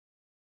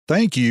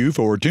Thank you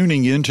for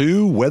tuning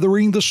into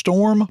Weathering the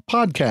Storm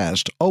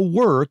podcast, a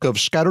work of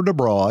Scattered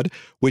Abroad,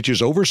 which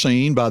is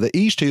overseen by the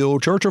East Hill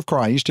Church of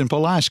Christ in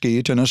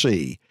Pulaski,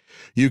 Tennessee.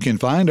 You can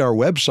find our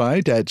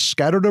website at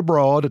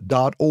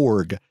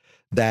scatteredabroad.org.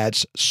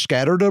 That's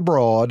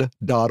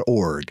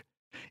scatteredabroad.org.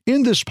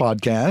 In this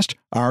podcast,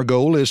 our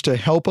goal is to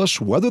help us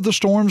weather the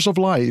storms of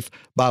life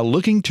by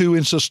looking to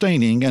and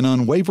sustaining an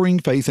unwavering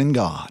faith in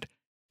God.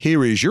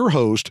 Here is your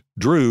host,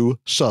 Drew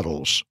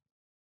Suttles.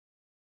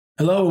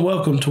 Hello and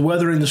welcome to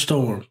Weathering the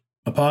Storm,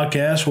 a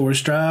podcast where we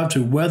strive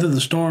to weather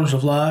the storms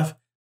of life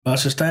by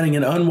sustaining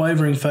an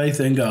unwavering faith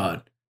in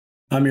God.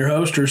 I'm your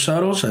host, Drew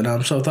Suttles, and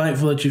I'm so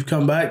thankful that you've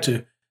come back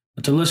to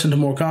listen to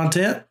more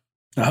content.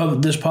 I hope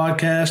that this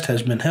podcast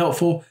has been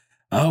helpful.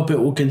 I hope it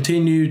will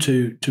continue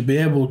to be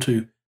able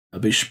to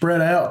be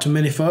spread out to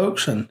many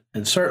folks, and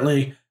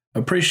certainly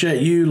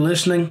appreciate you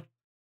listening.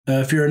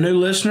 If you're a new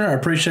listener, I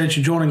appreciate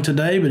you joining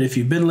today, but if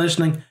you've been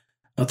listening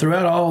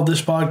throughout all of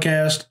this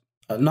podcast,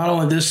 not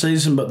only this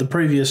season, but the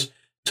previous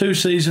 2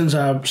 seasons,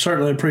 I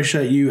certainly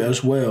appreciate you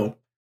as well.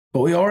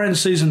 But we are in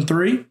season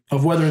 3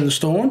 of Weathering the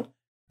Storm,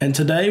 and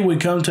today we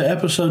come to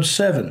episode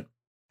 7.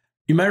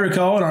 You may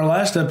recall in our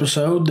last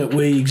episode that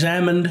we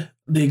examined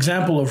the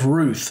example of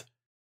Ruth.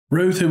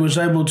 Ruth, who was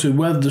able to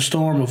weather the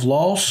storm of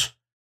loss,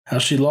 how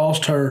she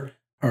lost her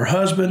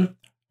husband,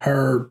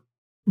 her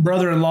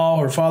brother-in-law,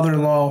 her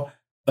father-in-law,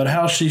 but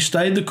how she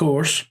stayed the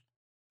course.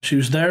 She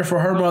was there for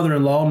her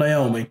mother-in-law,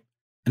 Naomi,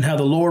 and how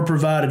the Lord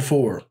provided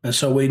for her. And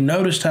so we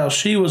noticed how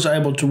she was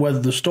able to weather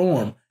the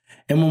storm.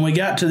 And when we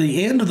got to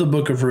the end of the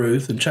book of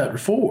Ruth in chapter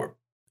 4,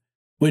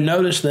 we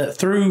noticed that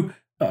through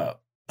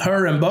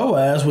her and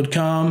Boaz would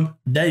come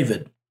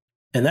David.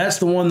 And that's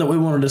the one that we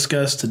want to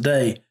discuss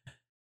today,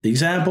 the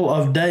example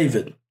of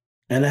David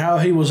and how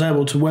he was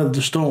able to weather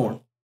the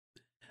storm.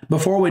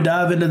 Before we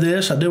dive into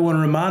this, I do want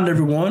to remind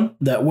everyone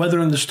that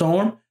Weathering the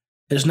Storm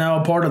is now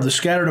a part of the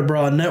Scattered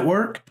Abroad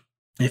Network.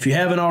 If you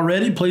haven't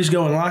already, please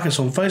go and like us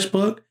on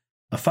Facebook,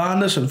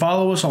 find us and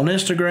follow us on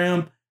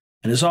Instagram.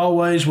 And as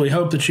always, we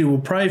hope that you will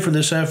pray for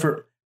this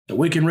effort, that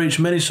we can reach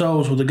many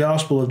souls with the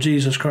gospel of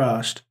Jesus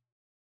Christ.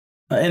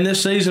 In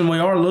this season, we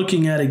are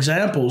looking at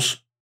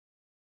examples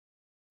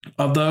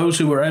of those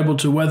who were able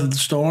to weather the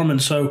storm.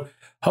 And so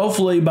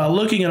hopefully by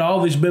looking at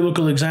all these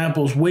biblical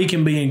examples, we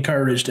can be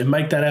encouraged and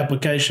make that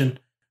application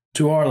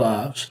to our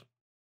lives.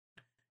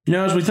 You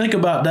know, as we think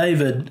about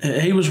David,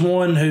 he was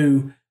one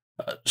who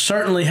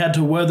certainly had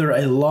to weather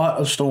a lot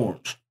of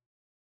storms.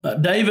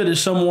 David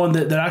is someone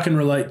that I can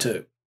relate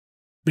to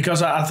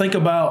because I think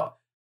about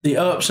the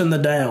ups and the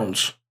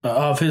downs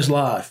of his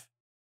life.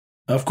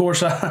 Of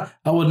course, I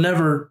would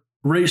never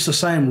reach the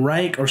same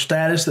rank or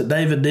status that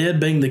David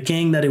did, being the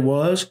king that he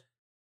was.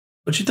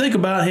 But you think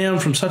about him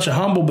from such a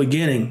humble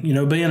beginning, you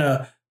know, being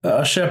a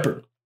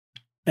shepherd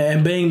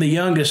and being the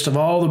youngest of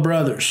all the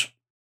brothers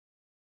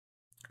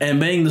and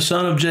being the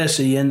son of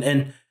Jesse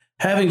and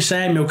having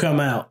Samuel come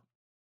out.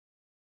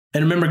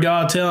 And remember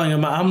God telling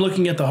him, I'm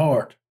looking at the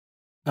heart.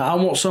 I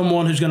want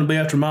someone who's going to be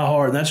after my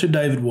heart. And that's who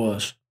David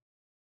was.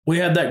 We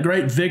had that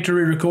great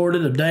victory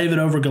recorded of David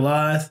over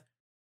Goliath.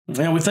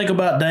 And we think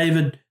about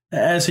David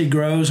as he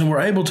grows, and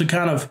we're able to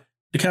kind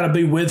of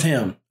be with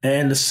him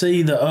and to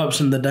see the ups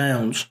and the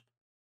downs.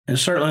 And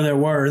certainly there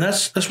were. And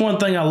that's one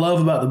thing I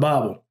love about the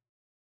Bible.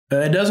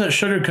 It doesn't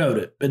sugarcoat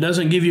it. It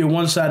doesn't give you a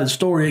one-sided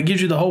story. It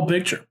gives you the whole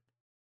picture.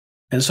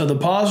 And so the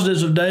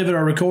positives of David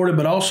are recorded,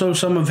 but also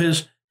some of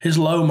his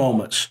low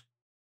moments.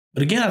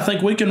 But again, I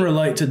think we can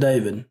relate to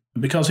David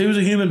because he was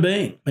a human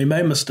being. He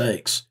made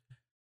mistakes.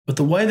 But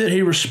the way that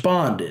he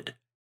responded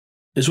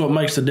is what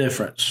makes the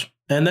difference.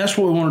 And that's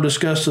what we want to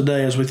discuss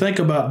today as we think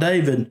about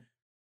David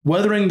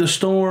weathering the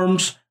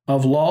storms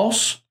of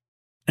loss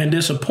and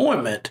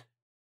disappointment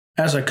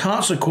as a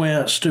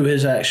consequence to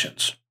his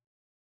actions.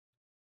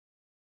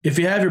 If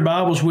you have your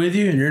Bibles with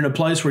you and you're in a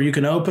place where you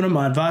can open them,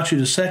 I invite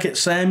you to 2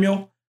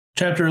 Samuel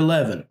chapter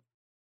 11.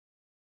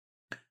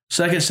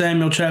 2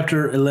 Samuel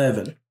chapter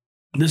 11.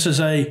 This is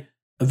a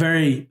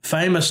very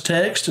famous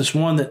text. It's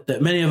one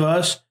that many of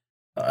us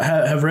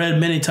have read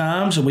many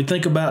times, and we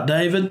think about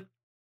David.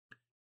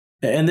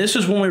 And this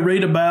is when we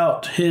read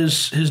about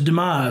his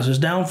demise, his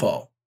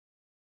downfall.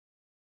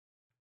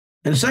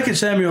 In 2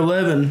 Samuel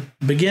 11,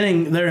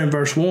 beginning there in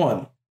verse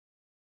 1,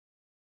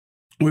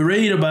 we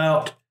read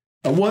about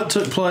what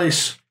took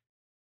place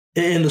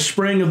in the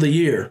spring of the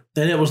year.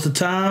 And it was the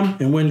time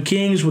and when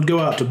kings would go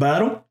out to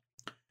battle.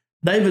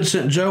 David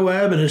sent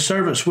Joab and his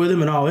servants with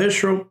him and all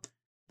Israel.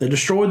 They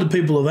destroyed the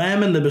people of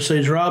Ammon. They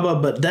besieged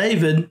Rabbah, but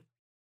David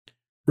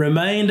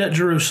remained at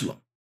Jerusalem.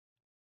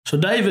 So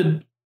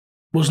David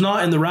was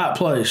not in the right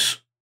place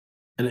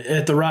and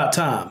at the right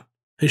time.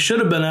 He should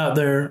have been out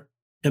there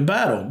in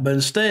battle, but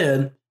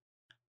instead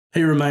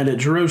he remained at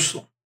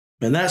Jerusalem.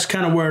 And that's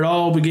kind of where it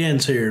all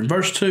begins here. In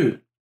verse 2,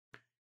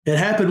 it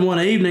happened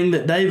one evening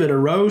that David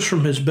arose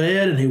from his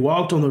bed and he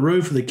walked on the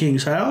roof of the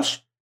king's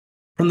house.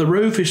 From the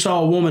roof he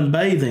saw a woman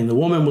bathing. The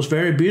woman was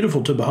very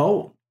beautiful to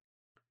behold.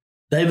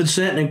 David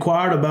sent and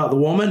inquired about the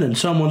woman, and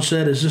someone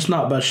said, "Is this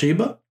not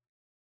Bathsheba?"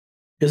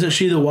 Isn't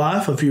she the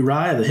wife of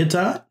Uriah the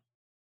Hittite?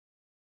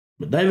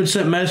 But David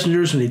sent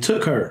messengers, and he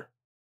took her.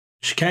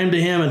 She came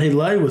to him, and he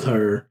lay with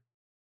her.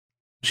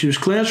 She was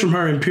cleansed from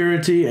her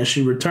impurity, and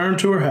she returned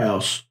to her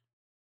house.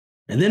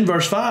 And then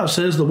verse 5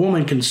 says the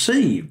woman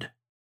conceived.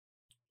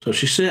 So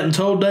she sent and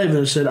told David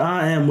and said,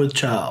 I am with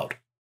child.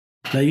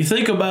 Now you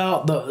think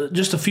about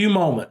just a few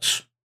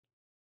moments,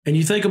 and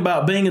you think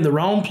about being in the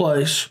wrong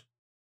place.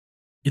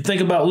 You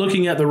think about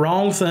looking at the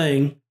wrong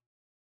thing,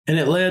 and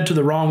it led to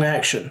the wrong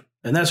action.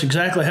 And that's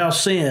exactly how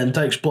sin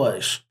takes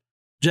place.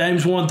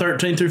 James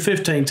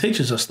 1:13-15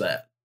 teaches us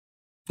that.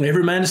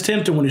 Every man is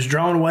tempted when he's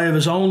drawn away of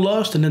his own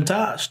lust and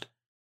enticed.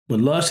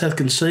 When lust hath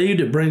conceived,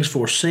 it brings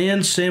forth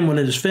sin. Sin, when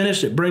it is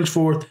finished, it brings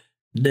forth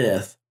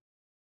death.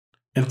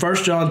 In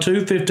 1 John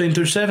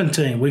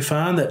 2:15-17, we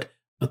find that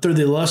through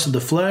the lust of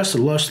the flesh,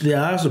 the lust of the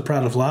eyes, the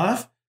pride of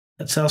life,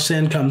 that's how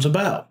sin comes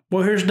about.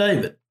 Well, here's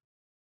David.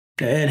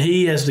 And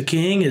he, as the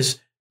king, is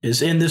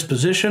in this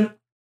position.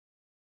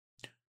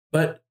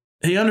 But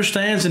he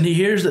understands and he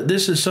hears that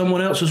this is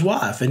someone else's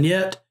wife. And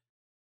yet,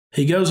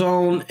 he goes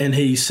on and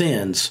he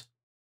sins.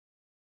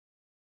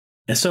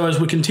 And so as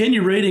we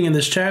continue reading in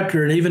this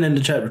chapter, and even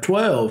into chapter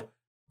 12,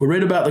 we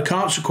read about the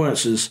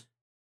consequences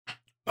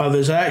of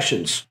his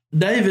actions.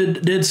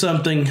 David did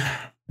something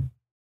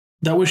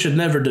that we should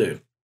never do.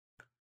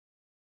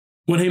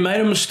 When he made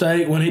a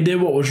mistake, when he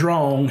did what was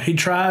wrong, he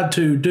tried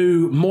to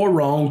do more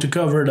wrong to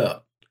cover it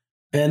up.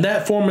 And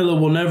that formula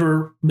will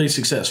never be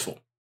successful.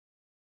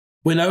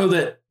 We know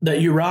that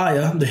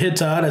Uriah, the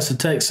Hittite, as the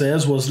text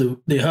says, was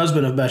the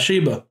husband of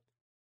Bathsheba.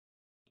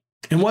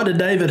 And what did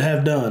David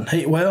have done?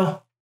 He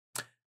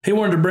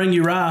wanted to bring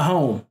Uriah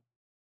home.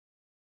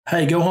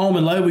 Hey, go home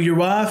and lay with your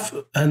wife,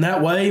 and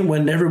that way,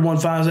 when everyone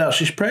finds out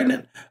she's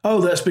pregnant,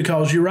 that's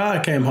because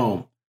Uriah came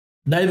home.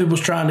 David was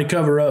trying to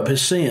cover up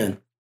his sin.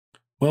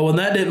 Well, when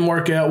that didn't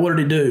work out, what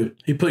did he do?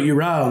 He put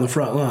Uriah on the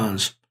front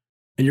lines,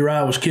 and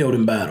Uriah was killed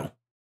in battle.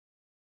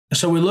 And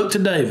so we look to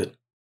David.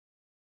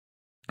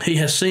 He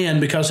has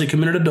sinned because he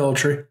committed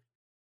adultery,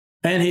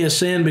 and he has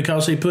sinned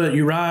because he put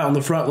Uriah on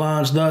the front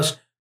lines, thus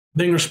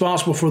being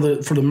responsible for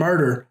the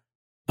murder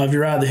of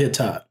Uriah the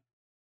Hittite.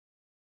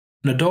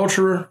 An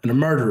adulterer and a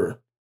murderer.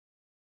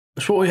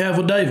 That's what we have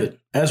with David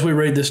as we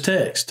read this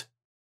text.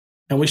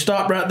 And we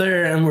stop right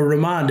there and we're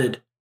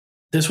reminded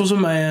this was a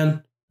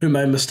man who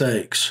made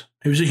mistakes.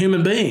 He was a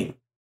human being.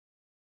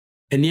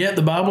 And yet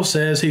the Bible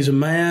says he's a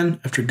man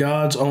after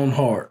God's own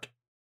heart.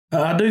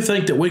 I do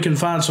think that we can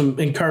find some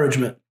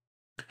encouragement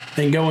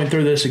in going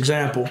through this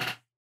example.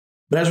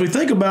 But as we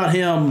think about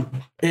him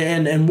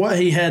and what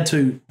he had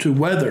to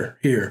weather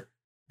here,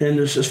 and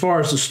as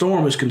far as the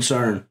storm is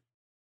concerned,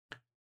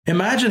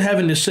 imagine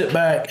having to sit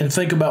back and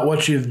think about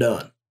what you've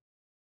done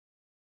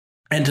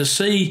and to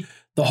see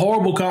the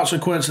horrible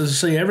consequences, to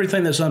see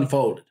everything that's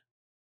unfolded.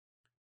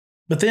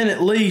 But then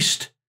at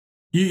least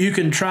you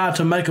can try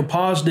to make a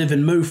positive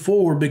and move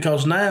forward,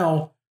 because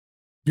now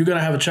you're going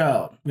to have a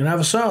child. You're going to have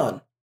a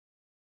son.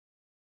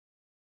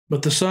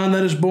 But the son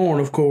that is born,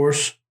 of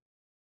course,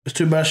 is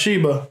to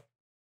Bathsheba,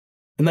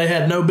 and they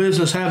had no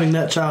business having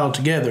that child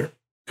together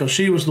because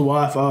she was the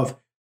wife of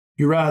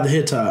Uriah the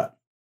Hittite.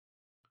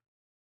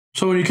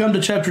 So when you come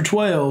to chapter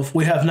 12,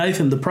 we have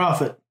Nathan the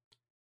prophet.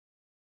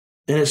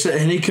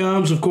 And he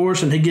comes, of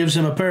course, and he gives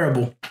him a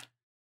parable.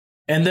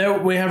 And there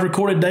we have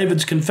recorded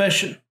David's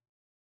confession.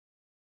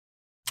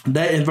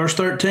 In verse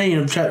 13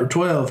 of chapter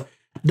 12,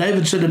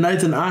 David said to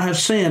Nathan, I have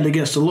sinned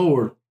against the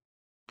Lord.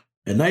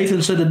 And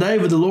Nathan said to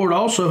David, the Lord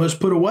also has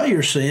put away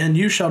your sin.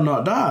 You shall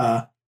not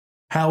die.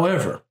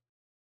 However,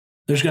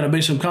 there's going to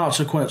be some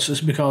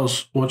consequences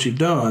because what you've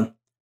done.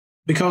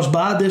 Because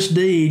by this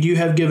deed you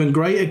have given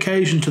great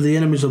occasion to the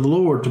enemies of the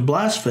Lord to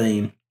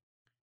blaspheme.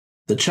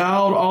 The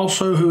child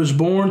also who is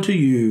born to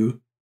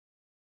you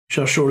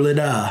shall surely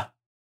die.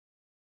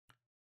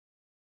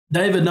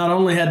 David not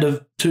only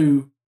had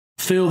to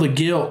feel the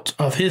guilt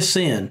of his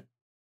sin,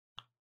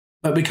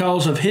 but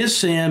because of his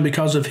sin,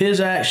 because of his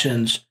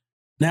actions,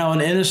 now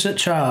an innocent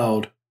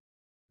child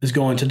is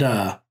going to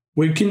die.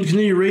 We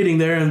continue reading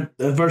there in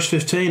verse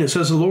 15. It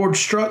says, the Lord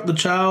struck the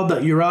child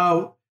that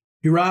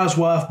Uriah's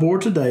wife bore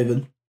to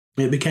David.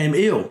 It became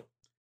ill.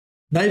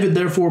 David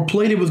therefore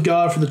pleaded with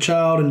God for the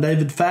child, and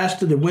David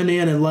fasted and went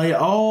in and lay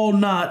all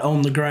night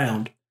on the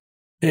ground.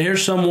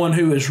 Here's someone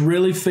who is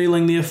really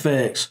feeling the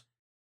effects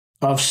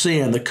of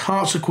sin, the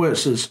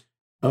consequences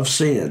of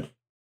sin.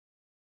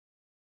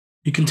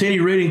 You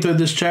continue reading through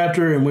this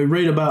chapter, and we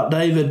read about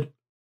David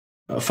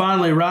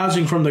finally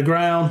rising from the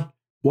ground,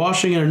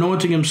 washing and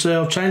anointing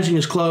himself, changing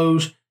his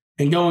clothes,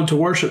 and going to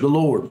worship the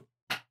Lord.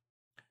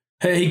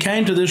 He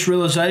came to this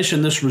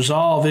realization, this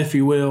resolve, if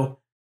you will,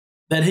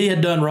 that he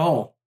had done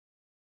wrong,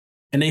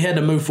 and he had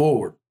to move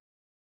forward.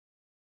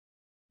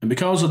 And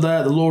because of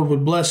that, the Lord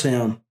would bless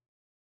him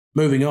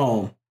moving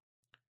on.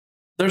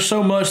 There's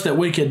so much that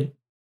we could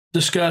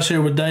discuss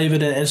here with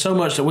David, and so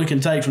much that we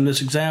can take from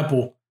this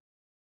example.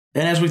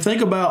 And as we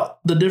think about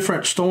the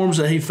different storms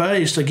that he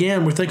faced,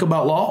 again, we think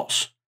about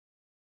loss.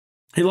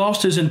 He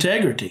lost his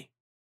integrity.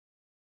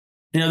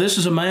 This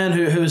is a man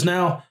who is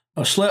now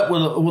slept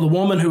with a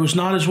woman who was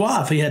not his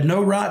wife. He had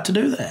no right to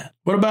do that.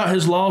 What about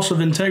his loss of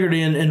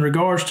integrity in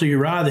regards to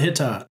Uriah the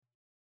Hittite?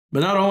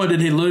 But not only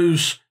did he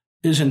lose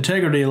his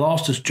integrity, he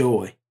lost his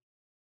joy.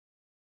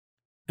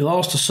 He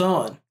lost a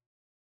son.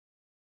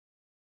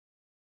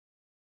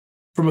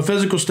 From a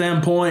physical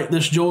standpoint,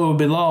 this joy would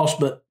be lost,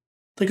 but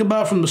think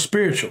about from the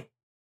spiritual.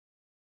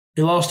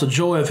 He lost the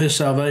joy of his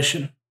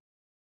salvation.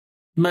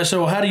 You might say,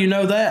 well, how do you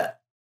know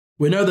that?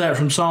 We know that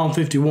from Psalm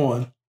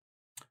 51.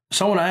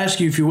 So I want to ask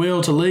you, if you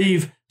will, to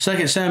leave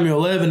 2 Samuel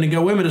 11 and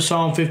go with me to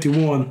Psalm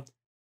 51.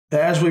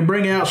 As we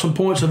bring out some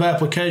points of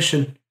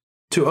application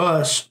to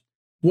us,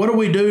 what do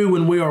we do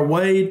when we are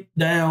weighed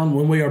down,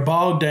 when we are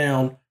bogged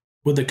down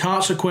with the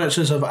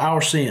consequences of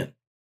our sin?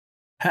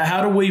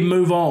 How do we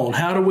move on?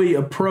 How do we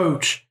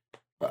approach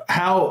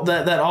how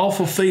that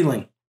awful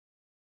feeling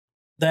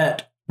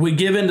that we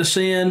give into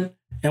sin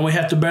and we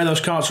have to bear those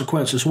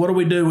consequences? What do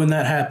we do when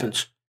that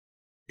happens?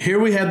 Here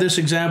we have this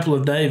example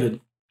of David.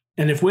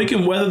 And if we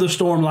can weather the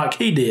storm like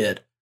he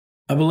did,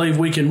 I believe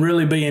we can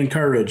really be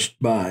encouraged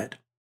by it.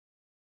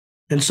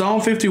 In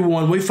Psalm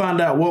 51, we find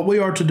out what we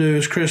are to do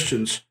as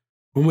Christians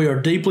when we are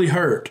deeply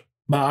hurt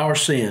by our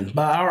sin,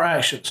 by our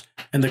actions,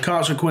 and the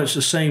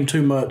consequences seem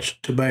too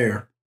much to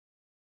bear.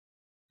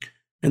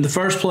 In the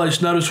first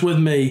place, notice with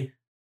me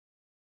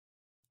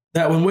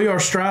that when we are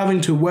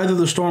striving to weather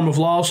the storm of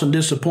loss and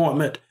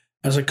disappointment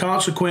as a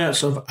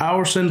consequence of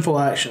our sinful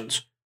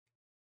actions,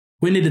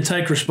 we need to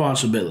take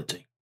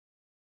responsibility.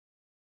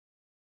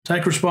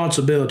 Take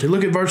responsibility.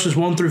 Look at verses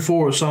 1 through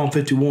 4 of Psalm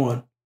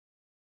 51.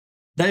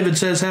 David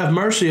says, "Have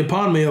mercy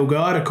upon me, O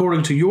God,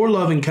 according to your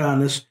loving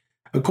kindness,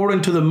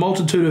 according to the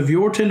multitude of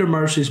your tender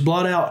mercies,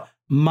 blot out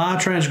my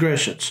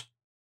transgressions.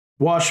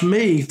 Wash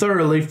me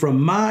thoroughly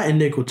from my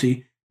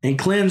iniquity and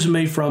cleanse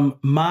me from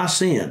my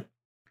sin.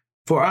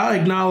 For I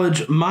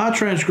acknowledge my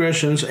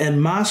transgressions,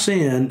 and my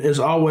sin is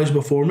always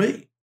before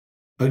me.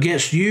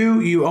 Against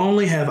you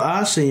only have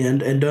I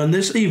sinned and done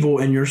this evil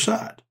in your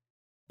sight,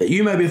 that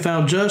you may be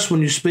found just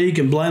when you speak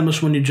and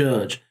blameless when you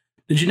judge."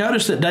 Did you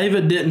notice that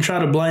David didn't try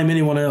to blame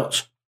anyone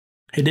else?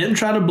 He didn't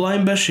try to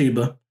blame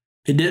Bathsheba.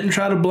 He didn't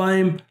try to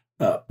blame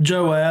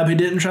Joab. He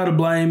didn't try to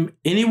blame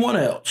anyone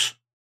else.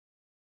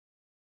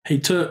 He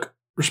took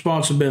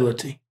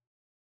responsibility.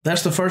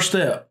 That's the first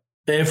step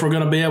if we're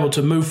going to be able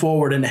to move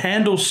forward and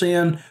handle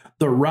sin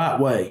the right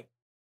way.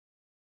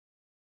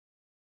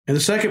 In the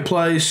second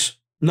place,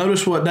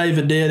 notice what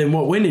David did and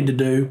what we need to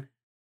do.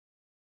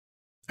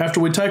 After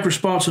we take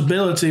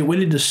responsibility, we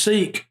need to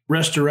seek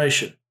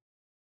restoration.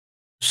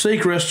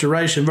 Seek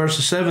restoration,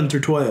 verses 7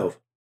 through 12.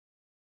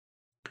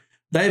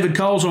 David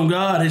calls on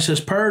God. He says,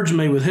 "Purge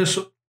me with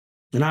hyssop,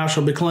 and I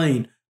shall be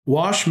clean.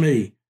 Wash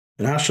me,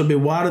 and I shall be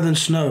whiter than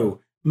snow.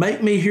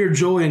 Make me hear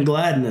joy and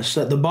gladness,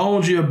 that the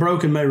bones you have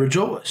broken may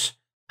rejoice.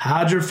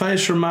 Hide your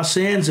face from my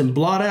sins and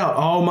blot out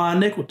all my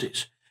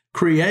iniquities.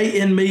 Create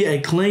in me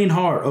a clean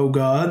heart, O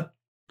God,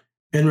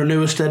 and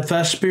renew a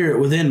steadfast spirit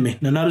within me."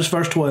 Now notice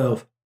verse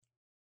 12.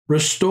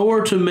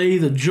 "Restore to me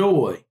the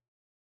joy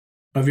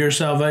of your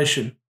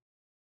salvation,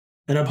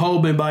 and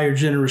uphold me by your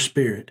generous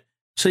spirit."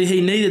 See, he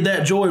needed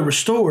that joy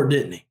restored,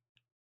 didn't he?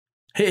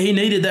 He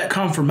needed that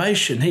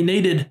confirmation. He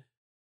needed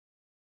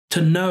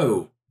to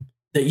know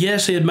that,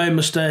 yes, he had made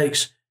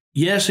mistakes.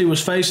 Yes, he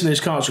was facing these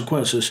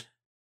consequences,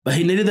 but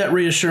he needed that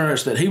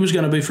reassurance that he was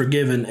going to be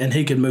forgiven and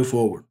he could move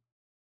forward.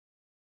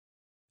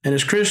 And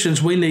as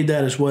Christians, we need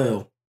that as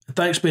well.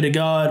 Thanks be to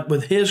God,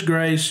 with his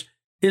grace,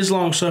 his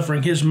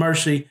long-suffering, his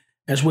mercy,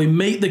 as we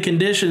meet the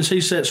conditions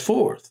he sets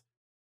forth,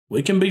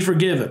 we can be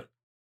forgiven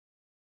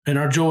and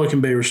our joy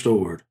can be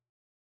restored.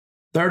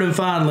 Third and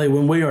finally,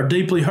 when we are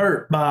deeply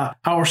hurt by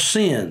our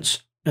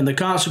sins and the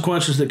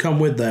consequences that come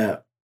with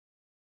that,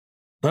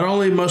 not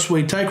only must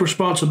we take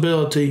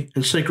responsibility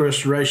and seek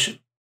restoration,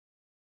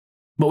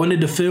 but we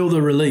need to feel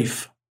the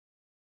relief.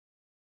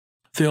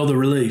 Feel the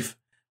relief.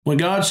 When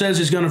God says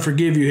he's going to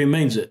forgive you, he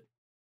means it.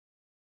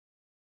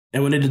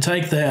 And we need to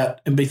take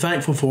that and be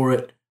thankful for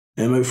it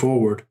and move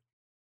forward.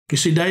 You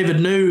see, David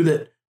knew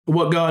that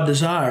what God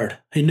desired.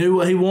 He knew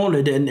what he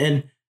wanted,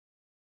 and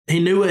he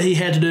knew what he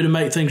had to do to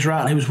make things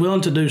right. And he was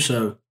willing to do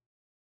so.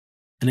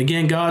 And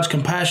again, God's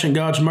compassion,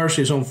 God's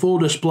mercy is on full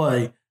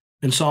display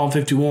in Psalm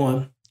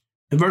 51.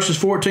 In verses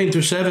 14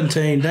 through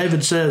 17,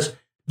 David says,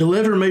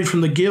 "Deliver me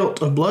from the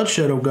guilt of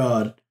bloodshed, O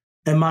God,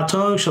 and my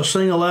tongue shall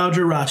sing aloud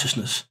your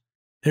righteousness."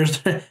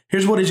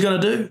 Here's what he's going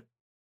to do.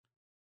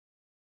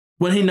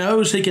 When he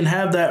knows he can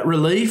have that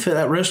relief,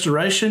 that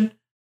restoration,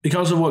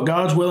 because of what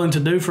God's willing to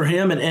do for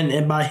him,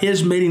 and by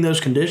his meeting those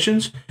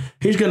conditions,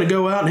 he's going to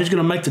go out and he's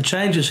going to make the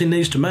changes he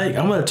needs to make.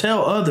 I'm going to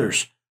tell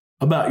others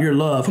about your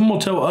love. I'm going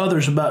to tell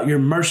others about your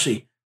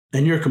mercy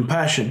and your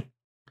compassion.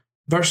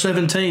 Verse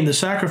 17, "The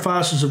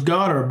sacrifices of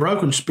God are a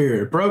broken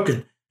spirit,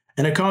 broken,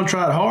 and a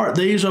contrite heart.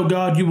 These, O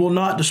God, you will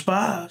not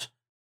despise."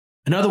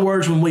 In other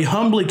words, when we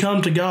humbly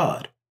come to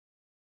God,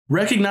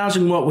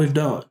 recognizing what we've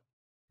done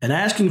and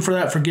asking for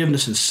that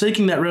forgiveness and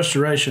seeking that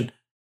restoration,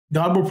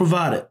 God will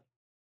provide it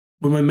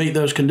when we meet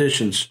those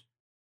conditions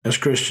as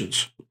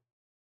Christians.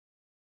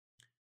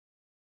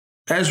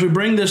 as we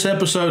bring this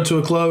episode to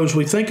a close,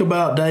 we think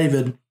about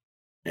David,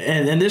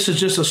 and this is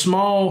just a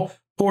small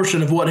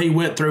portion of what he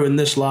went through in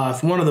this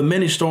life, one of the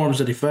many storms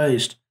that he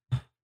faced.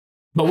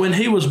 But when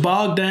he was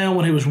bogged down,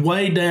 when he was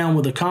weighed down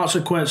with the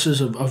consequences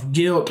of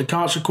guilt, the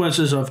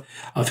consequences of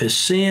his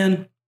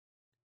sin,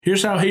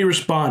 here's how he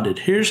responded.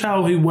 Here's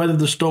how he weathered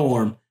the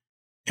storm,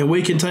 and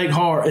we can take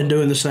heart in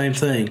doing the same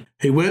thing.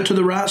 He went to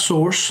the right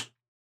source.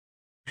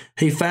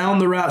 He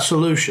found the right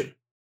solution,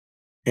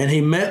 and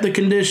he met the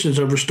conditions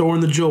of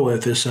restoring the joy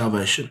of his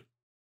salvation.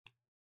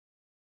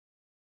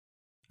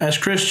 As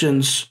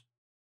Christians,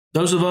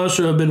 those of us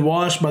who have been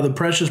washed by the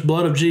precious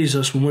blood of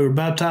Jesus when we were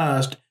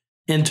baptized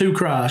into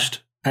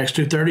Christ, Acts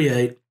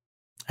 2:38,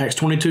 Acts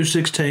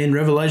 22:16,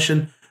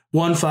 Revelation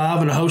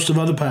 1:5, and a host of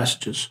other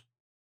passages,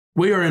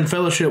 we are in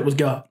fellowship with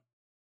God.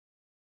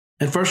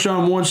 And 1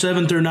 John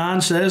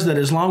 1:7-9 says that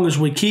as long as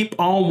we keep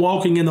on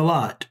walking in the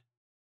light,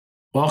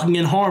 walking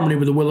in harmony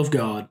with the will of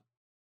God,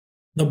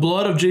 the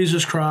blood of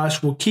Jesus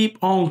Christ will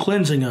keep on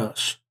cleansing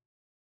us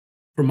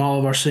from all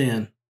of our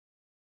sin.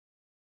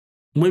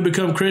 When we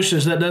become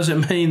Christians, that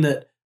doesn't mean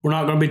that we're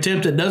not going to be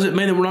tempted. It doesn't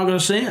mean that we're not going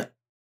to sin.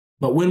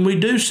 But when we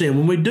do sin,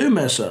 when we do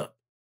mess up,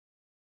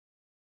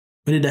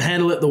 we need to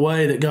handle it the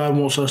way that God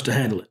wants us to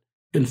handle it.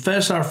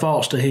 Confess our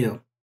faults to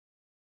Him.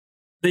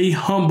 Be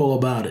humble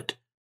about it.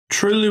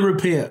 Truly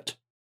repent.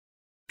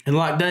 And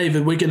like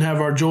David, we can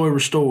have our joy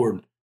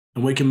restored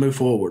and we can move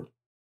forward.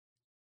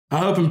 I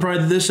hope and pray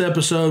that this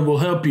episode will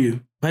help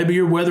you. Maybe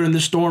you're weathering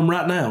this storm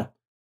right now.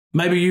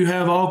 Maybe you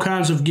have all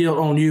kinds of guilt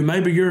on you.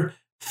 Maybe you're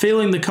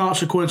feeling the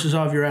consequences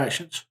of your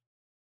actions.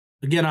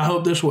 Again, I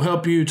hope this will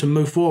help you to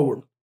move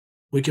forward.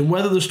 We can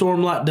weather the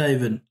storm like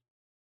David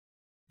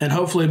and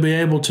hopefully be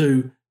able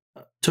to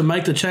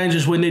make the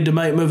changes we need to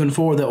make moving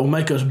forward that will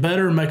make us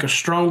better, make us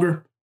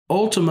stronger,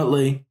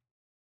 ultimately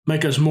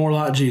make us more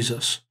like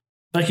Jesus.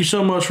 Thank you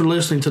so much for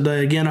listening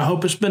today. Again, I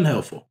hope it's been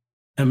helpful,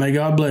 and may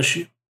God bless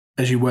you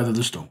as you weather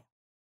the storm.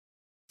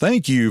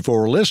 Thank you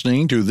for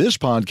listening to this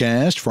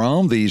podcast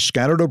from the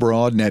Scattered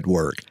Abroad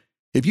Network.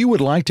 If you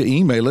would like to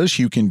email us,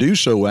 you can do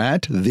so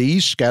at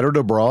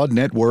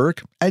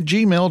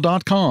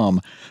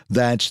thescatteredabroadnetwork@gmail.com.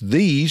 That's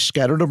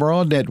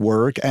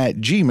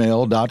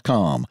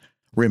thescatteredabroadnetwork@gmail.com.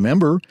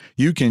 Remember,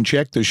 you can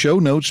check the show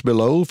notes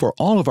below for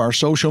all of our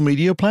social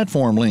media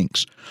platform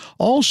links.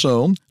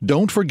 Also,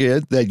 don't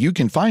forget that you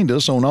can find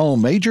us on all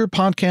major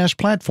podcast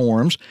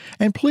platforms,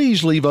 and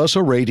please leave us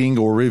a rating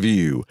or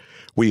review.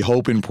 We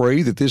hope and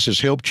pray that this has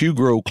helped you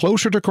grow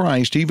closer to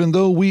Christ even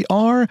though we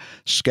are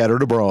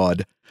scattered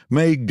abroad.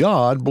 May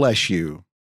God bless you.